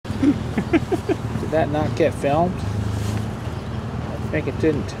Did that not get filmed? I think it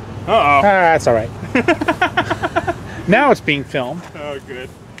didn't. Uh-oh. Ah, that's all right. Now it's being filmed. Oh, good.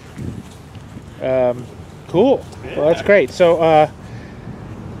 Cool. Yeah. Well, that's great. So,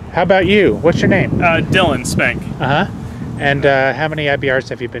 how about you? What's your name? Dylan Spink. Uh-huh. And how many IBRs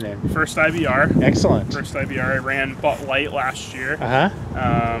have you been in? First IBR. Excellent. First IBR. I ran Butt Light last year. Uh-huh.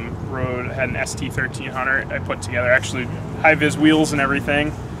 Had an ST 1300 I put together. Actually, high-vis wheels and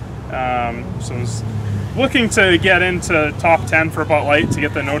everything. So I was looking to get into top 10 for Butt Light to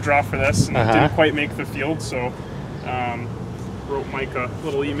get the no draw for this, and didn't quite make the field. So wrote Mike a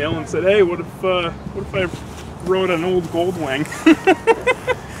little email and said, "Hey, what if I rode an old Gold Wing?"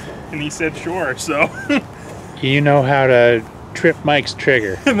 And he said, "Sure." So. You know how to trip Mike's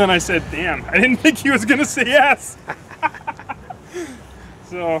trigger. And then I said, "Damn, I didn't think he was gonna say yes."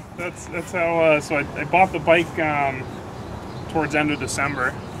 So that's how. So I bought the bike towards end of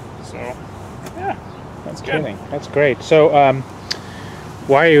December. So yeah, That's good. kidding. That's great. So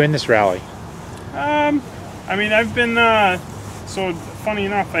why are you in this rally? I mean, I've been so funny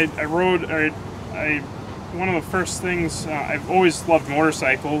enough. I rode. One of the first things I've always loved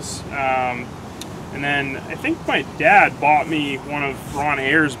motorcycles. And then I think my dad bought me one of Ron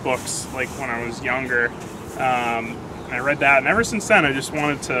Ayer's books, like when I was younger. And I read that, and ever since then, I just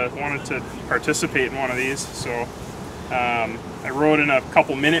wanted to participate in one of these. So I rode in a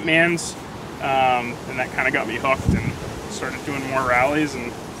couple Minutemans, and that kind of got me hooked, and started doing more rallies,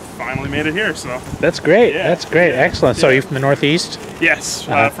 and finally made it here. So that's great. Yeah. That's great. Yeah. Excellent. So Yeah. you're from the Northeast? Yes,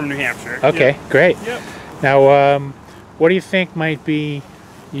 from New Hampshire. Okay, Yep. great. Yep. Now, what do you think might be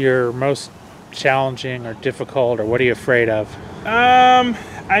your most challenging or difficult, or what are you afraid of?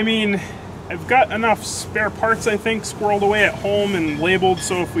 I mean, I've got enough spare parts, I think, squirreled away at home and labeled,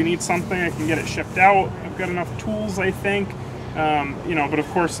 so if we need something, I can get it shipped out. I've got enough tools, I think. You know, but of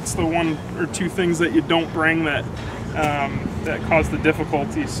course, it's the one or two things that you don't bring that that cause the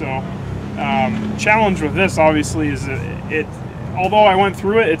difficulty. So, challenge with this, obviously, is it. Although I went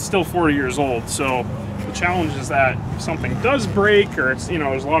through it, it's still 40 years old. So the challenge is that if something does break, or it's, you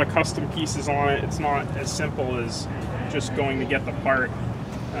know, there's a lot of custom pieces on it, it's not as simple as just going to get the part.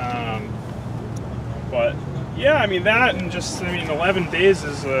 But yeah, I mean that, and just, I mean, 11 days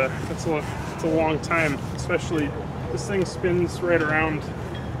is it's a long time, especially this thing spins right around.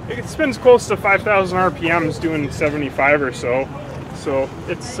 It spins close to 5,000 RPMs doing 75 or so. So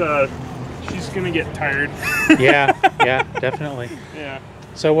it's she's gonna get tired. Yeah, definitely. Yeah.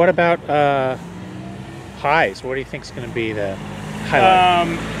 So what about highs? What do you think is going to be the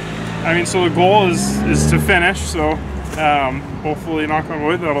highlight? I mean, so the goal is to finish. So hopefully, knock on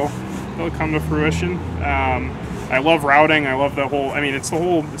wood, that'll come to fruition. I love routing. I love the whole. I mean, it's the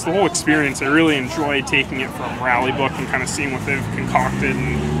whole experience. I really enjoy taking it from Rally Book and kind of seeing what they've concocted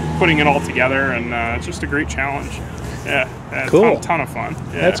and putting it all together. And it's just a great challenge. Yeah. Cool. Ton of fun.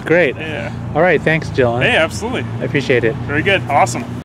 Yeah. That's great. Yeah. All right. Thanks, Dylan. Hey, absolutely. I appreciate it. Very good. Awesome.